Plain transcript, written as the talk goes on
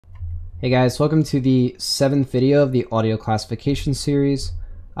Hey guys, welcome to the 7th video of the audio classification series.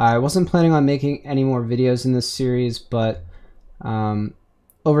 I wasn't planning on making any more videos in this series, but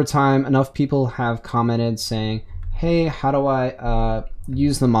over time enough people have commented saying, hey, how do I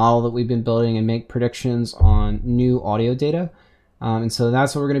use the model that we've been building and make predictions on new audio data? And so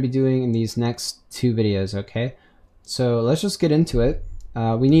that's what we're going to be doing in these next 2 videos, okay? So let's just get into it.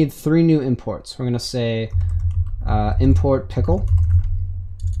 We need 3 new imports. We're going to say import pickle.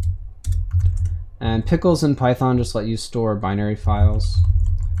 And pickles in Python just let you store binary files.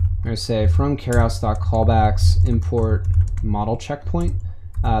 I'm going to say from keras.callbacks import model checkpoint.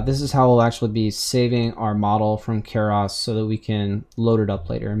 This is how we'll actually be saving our model from Keras so that we can load it up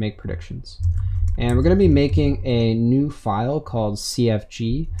later and make predictions. And we're going to be making a new file called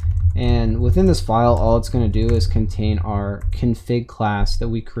CFG. And within this file, all it's going to do is contain our config class that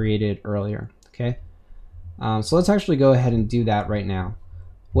we created earlier. Okay. So let's actually go ahead and do that right now.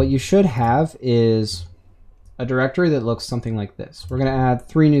 What you should have is a directory that looks something like this. We're going to add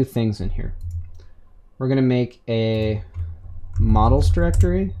 3 new things in here. We're going to make a models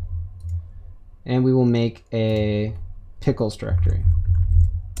directory, and we will make a pickles directory.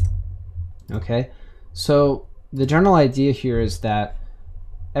 Okay, so the general idea here is that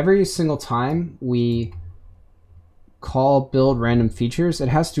every single time we call build random features, it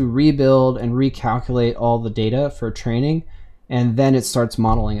has to rebuild and recalculate all the data for training, and then it starts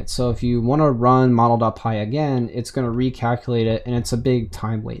modeling it. So if you want to run model.py again, it's going to recalculate it, and it's a big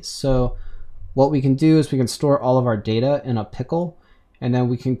time waste. So what we can do is we can store all of our data in a pickle, and then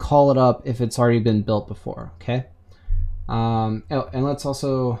we can call it up if it's already been built before, okay? And let's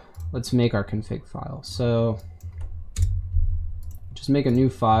make our config file. So just make a new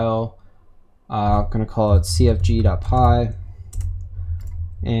file. I'm going to call it cfg.py.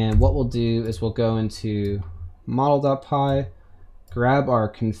 And what we'll do is we'll go into model.py, grab our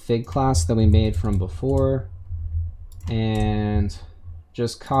config class that we made from before, and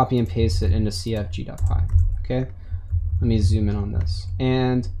just copy and paste it into cfg.py. Okay, let me zoom in on this.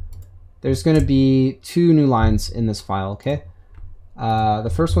 And there's going to be 2 new lines in this file. Okay,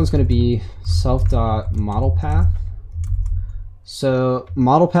 the first one's going to be self.modelPath. So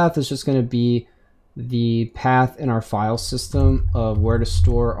model path is just going to be the path in our file system of where to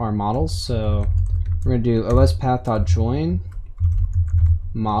store our models. So we're going to do ospath.join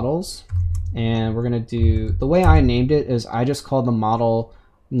models, and we're going to do, the way I named it is I just called the model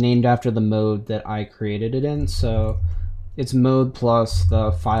named after the mode that I created it in. So it's mode plus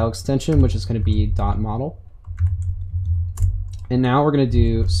the file extension, which is going to be .model. And now we're going to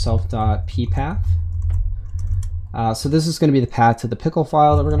do self.ppath. So this is going to be the path to the pickle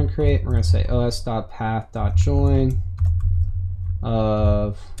file that we're going to create. We're going to say os.path.join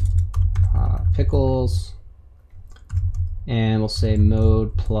of pickles, and we'll say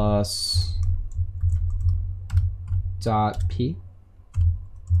mode plus .p.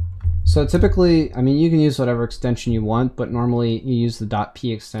 So typically, I mean, you can use whatever extension you want, but normally you use the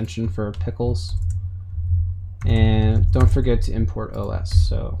 .p extension for pickles. And don't forget to import os.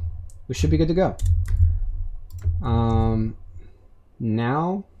 So we should be good to go.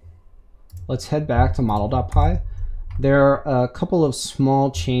 Now let's head back to model.py. There are a couple of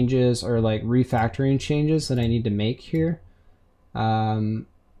small changes, or like refactoring changes, that I need to make here. So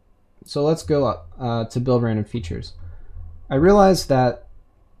let's go up to build random features. I realized that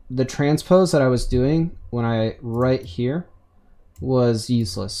the transpose that I was doing when I write here was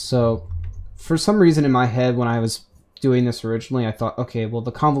useless. So for some reason in my head when I was doing this originally, I thought, okay, well,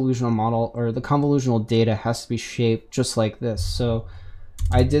 the convolutional model or the convolutional data has to be shaped just like this. So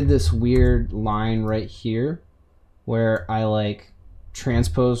I did this weird line right here where I like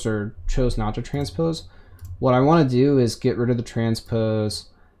transposed or chose not to transpose. What I want to do is get rid of the transpose,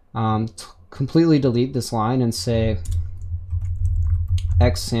 completely delete this line and say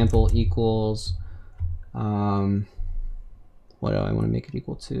x sample equals, what do I want to make it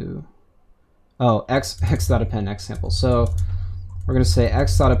equal to? Oh, x.append x sample. So we're going to say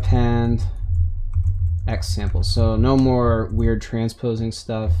x.append x sample. So no more weird transposing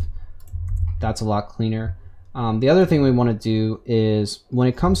stuff. That's a lot cleaner. The other thing we want to do is when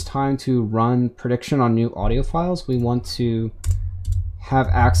it comes time to run prediction on new audio files, we want to have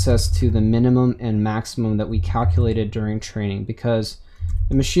access to the minimum and maximum that we calculated during training, because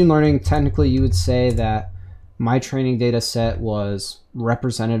in machine learning, technically you would say that my training data set was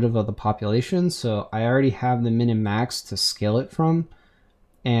representative of the population, so I already have the min and max to scale it from,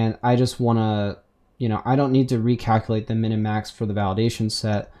 and I just want to, you know, I don't need to recalculate the min and max for the validation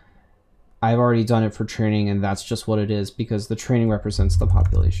set. I've already done it for training, and that's just what it is because the training represents the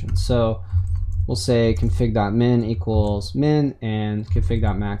population. So we'll say config.min equals min and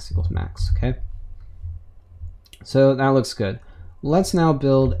config.max equals max. Okay, so that looks good. Let's now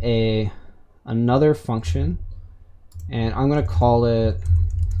build another function, and I'm going to call it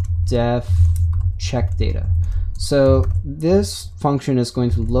def check data. So this function is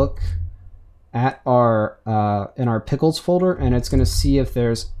going to look at our in our pickles folder, and it's going to see if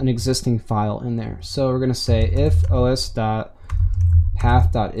there's an existing file in there. So we're going to say if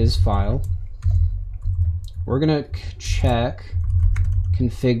os.path.isFile, we're going to check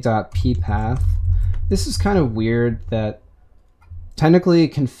config.ppath. This is kind of weird that technically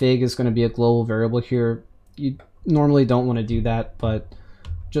config is going to be a global variable here. You normally don't want to do that, but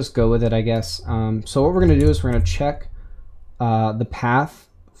just go with it, I guess. So what we're going to do is we're going to check the path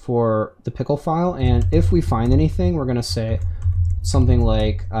for the pickle file, and if we find anything, we're going to say something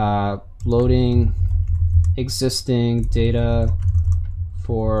like loading existing data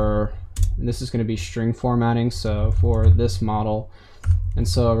for, and this is going to be string formatting, so for this model. And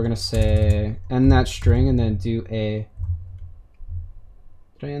so we're going to say end that string and then do a,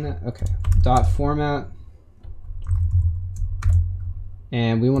 did I end that? Okay, dot format,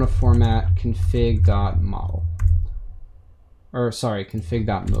 and we want to format config.model, or sorry,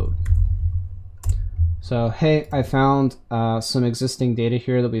 config.mode. So hey, I found some existing data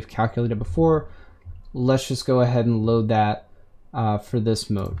here that we've calculated before. Let's just go ahead and load that for this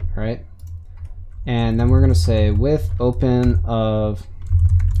mode, right? And then we're going to say with open of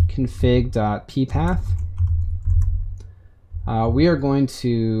config.ppath, we are going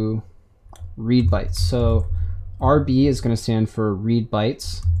to read bytes. So RB is going to stand for read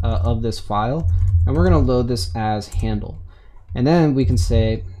bytes of this file, and we're going to load this as handle. And then we can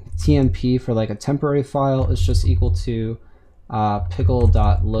say tmp for like a temporary file is just equal to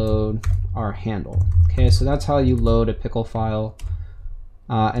pickle.load our handle. Okay, so that's how you load a pickle file,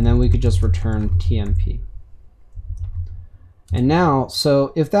 and then we could just return tmp. And now,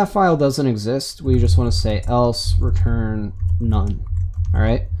 so if that file doesn't exist, we just want to say else return none. All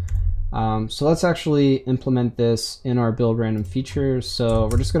right. So let's actually implement this in our build random features. So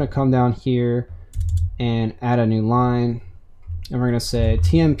we're just going to come down here and add a new line, and we're going to say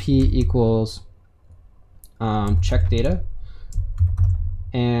tmp equals check data.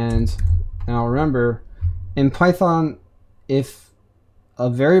 And now remember, in Python, if a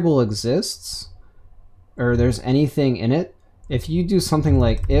variable exists or there's anything in it, if you do something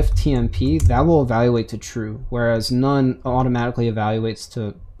like if tmp, that will evaluate to true, whereas none automatically evaluates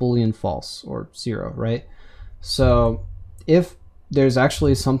to Boolean false or 0, right? So if there's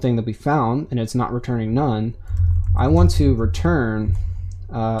actually something that we found and it's not returning none, I want to return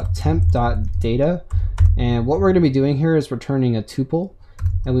temp.data, and what we're going to be doing here is returning a tuple,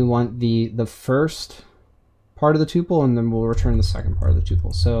 and we want the first part of the tuple, and then we'll return the second part of the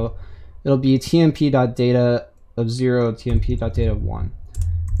tuple. So it'll be tmp.data of 0, tmp.data of 1.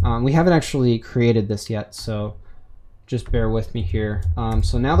 We haven't actually created this yet, so just bear with me here.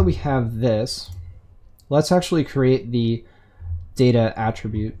 So now that we have this, let's actually create the data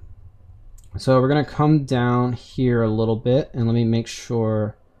attribute. So we're going to come down here a little bit, and let me make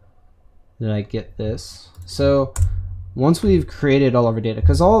sure that I get this. So once we've created all of our data,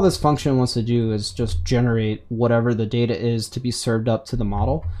 because all this function wants to do is just generate whatever the data is to be served up to the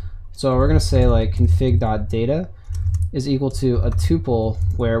model. So we're going to say like config.data is equal to a tuple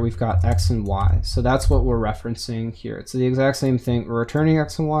where we've got x and y. So that's what we're referencing here. It's the exact same thing. We're returning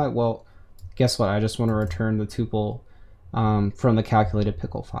x and y. Well, guess what? I just want to return the tuple from the calculated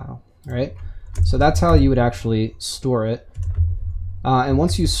pickle file. All right. So that's how you would actually store it. And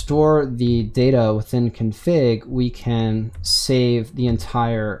once you store the data within config, we can save the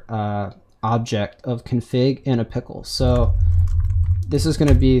entire object of config in a pickle. So this is going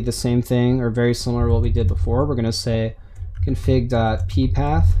to be the same thing, or very similar to what we did before. We're going to say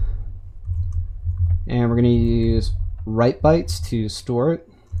config.ppath, and we're going to use write bytes to store it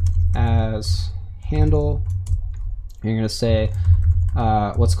as handle. And you're going to say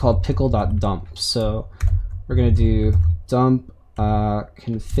what's called pickle.dump. So we're going to do dump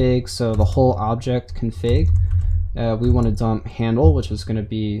config, so the whole object config. We want to dump handle, which is going to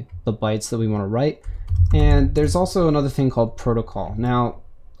be the bytes that we want to write. And there's also another thing called protocol. Now,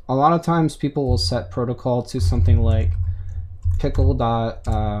 a lot of times people will set protocol to something like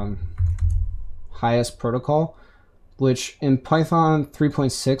pickle.highest protocol, which in Python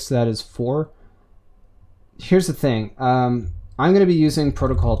 3.6 that is 4. Here's the thing. I'm going to be using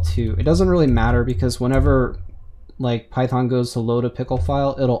protocol 2. It doesn't really matter because whenever like Python goes to load a pickle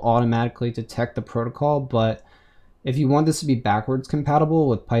file, it'll automatically detect the protocol. But if you want this to be backwards compatible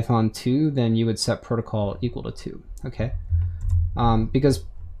with Python 2, then you would set protocol equal to 2. Okay, because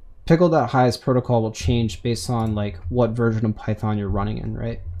pickle.highest protocol will change based on like what version of Python you're running in,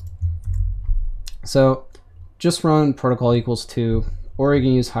 right? So just run protocol equals 2, or you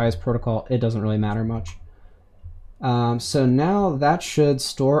can use highest protocol. It doesn't really matter much. So now that should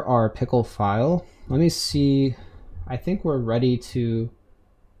store our pickle file. Let me see. I think we're ready to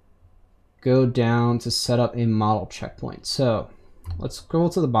go down to set up a model checkpoint. So let's scroll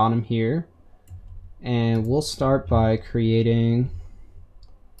to the bottom here, and we'll start by creating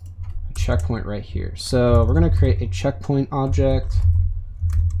a checkpoint right here. So we're going to create a checkpoint object.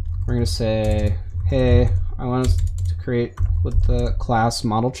 We're going to say, hey, I want us to create with the class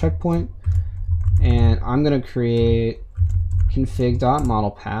model checkpoint, and I'm going to create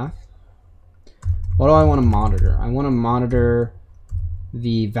config.modelPath. What do I want to monitor? I want to monitor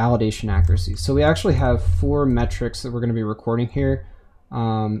the validation accuracy. So we actually have 4 metrics that we're going to be recording here.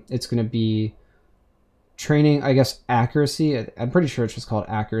 It's going to be training, I guess, accuracy. I'm pretty sure it's just called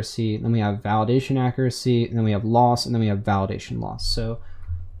accuracy. Then we have validation accuracy, and then we have loss, and then we have validation loss. So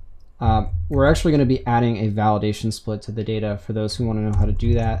we're actually going to be adding a validation split to the data for those who want to know how to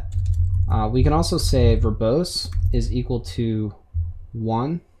do that. We can also say verbose is equal to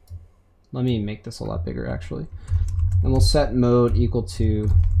 1. Let me make this a lot bigger actually. And we'll set mode equal to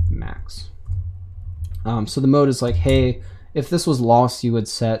max. So the mode is like, hey, if this was loss, you would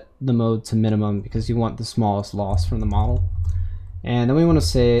set the mode to minimum because you want the smallest loss from the model. And then we want to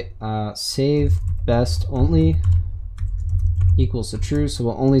say save best only equals to true. So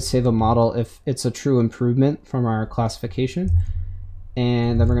we'll only save a model if it's a true improvement from our classification.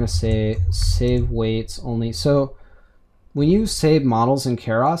 And then we're going to say save weights only. So when you save models in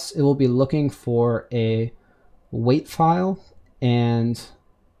Keras, it will be looking for a weight file. And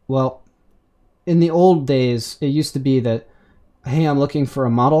well, in the old days, it used to be that, hey, I'm looking for a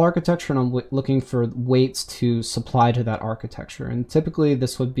model architecture and I'm looking for weights to supply to that architecture. And typically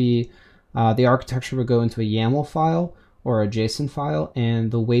this would be, the architecture would go into a YAML file or a JSON file,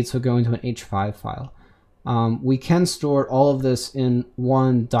 and the weights would go into an H5 file. We can store all of this in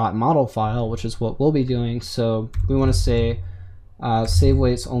one .model file, which is what we'll be doing. So we want to say save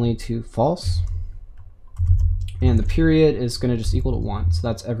weights only to false, and the period is going to just equal to 1. So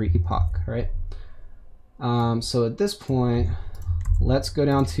that's every epoch, right? So at this point, let's go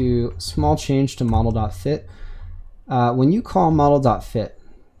down to small change to model.fit. When you call model.fit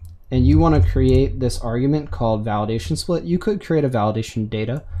and you want to create this argument called validation split, you could create a validation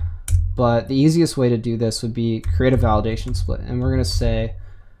data. But the easiest way to do this would be create a validation split. And we're going to say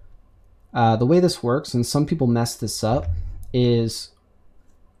the way this works, and some people mess this up, is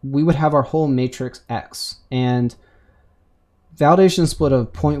we would have our whole matrix X. And validation split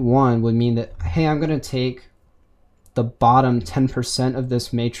of 0.1 would mean that, hey, I'm going to take the bottom 10% of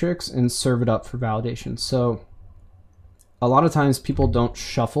this matrix and serve it up for validation. So a lot of times people don't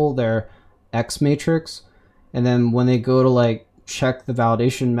shuffle their X matrix. And then when they go to like check the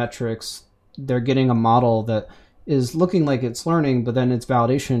validation metrics, they're getting a model that is looking like it's learning, but then its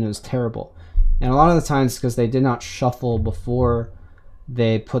validation is terrible. And a lot of the times because they did not shuffle before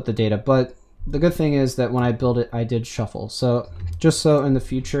they put the data. But the good thing is that when I built it, I did shuffle. So just so in the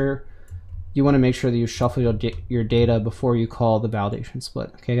future, you want to make sure that you shuffle your data before you call the validation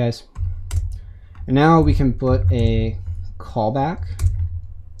split. Okay, guys? And now we can put a callback.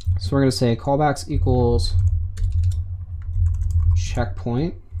 So we're going to say callbacks equals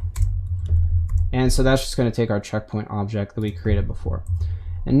checkpoint, and so that's just going to take our checkpoint object that we created before.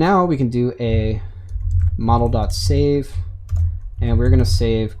 And now we can do a model.save, and we're going to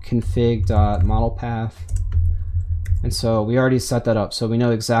save config.modelPath. And so we already set that up, so we know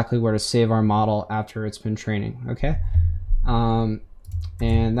exactly where to save our model after it's been training. Okay, and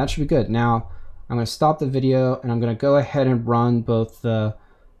that should be good. Now I'm going to stop the video, and I'm going to go ahead and run both the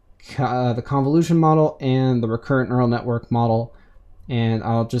convolution model and the recurrent neural network model, and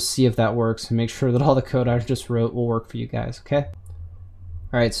I'll just see if that works and make sure that all the code I just wrote will work for you guys. Okay.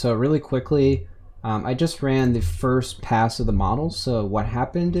 All right, so really quickly, I just ran the first pass of the model. So what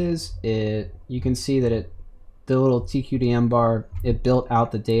happened is you can see that the little TQDM bar, it built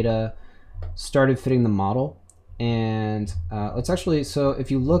out the data, started fitting the model. And let's actually, so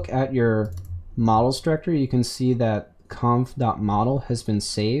if you look at your models directory, you can see that conf.model has been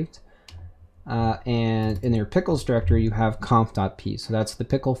saved. And in your pickles directory, you have conf.p. So that's the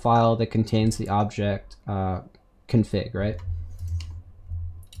pickle file that contains the object config, right?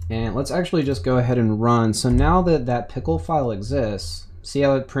 And let's actually just go ahead and run. So now that that pickle file exists, see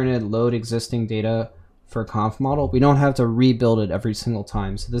how it printed load existing data for conf model? We don't have to rebuild it every single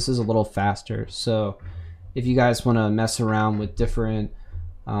time. So this is a little faster. So if you guys want to mess around with different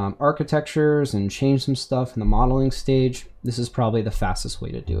architectures and change some stuff in the modeling stage, this is probably the fastest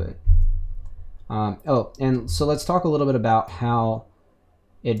way to do it. Oh, and so let's talk a little bit about how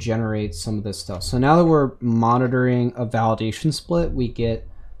it generates some of this stuff. So now that we're monitoring a validation split, we get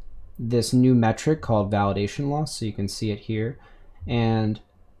this new metric called validation loss. So you can see it here. And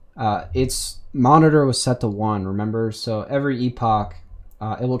its monitor was set to 1, remember? So every epoch,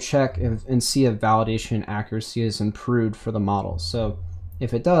 it will check and see if validation accuracy is improved for the model. So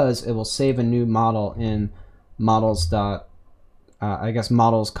if it does, it will save a new model in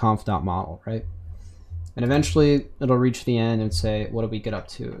models.conf.model, right? And eventually it'll reach the end and say, what did we get up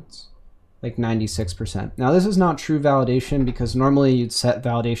to? It's like 96%. Now this is not true validation because normally you'd set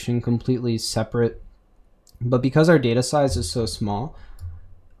validation completely separate, but because our data size is so small,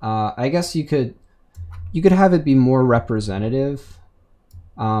 I guess you could have it be more representative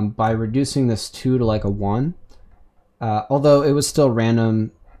by reducing this 2 to like a 1, although it was still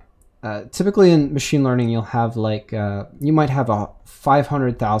random. Typically in machine learning, you'll have like, you might have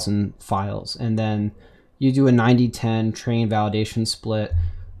 500,000 files, and then you do a 90-10 train validation split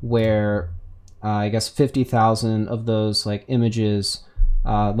where I guess 50,000 of those like images,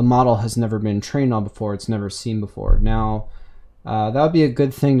 the model has never been trained on before, it's never seen before. Now, that would be a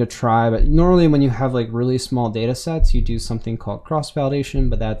good thing to try, but normally when you have like really small data sets, you do something called cross-validation,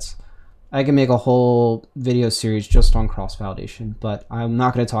 but I can make a whole video series just on cross-validation, but I'm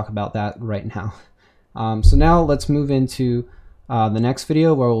not going to talk about that right now. So now let's move into the next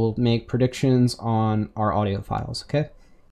video where we'll make predictions on our audio files, okay?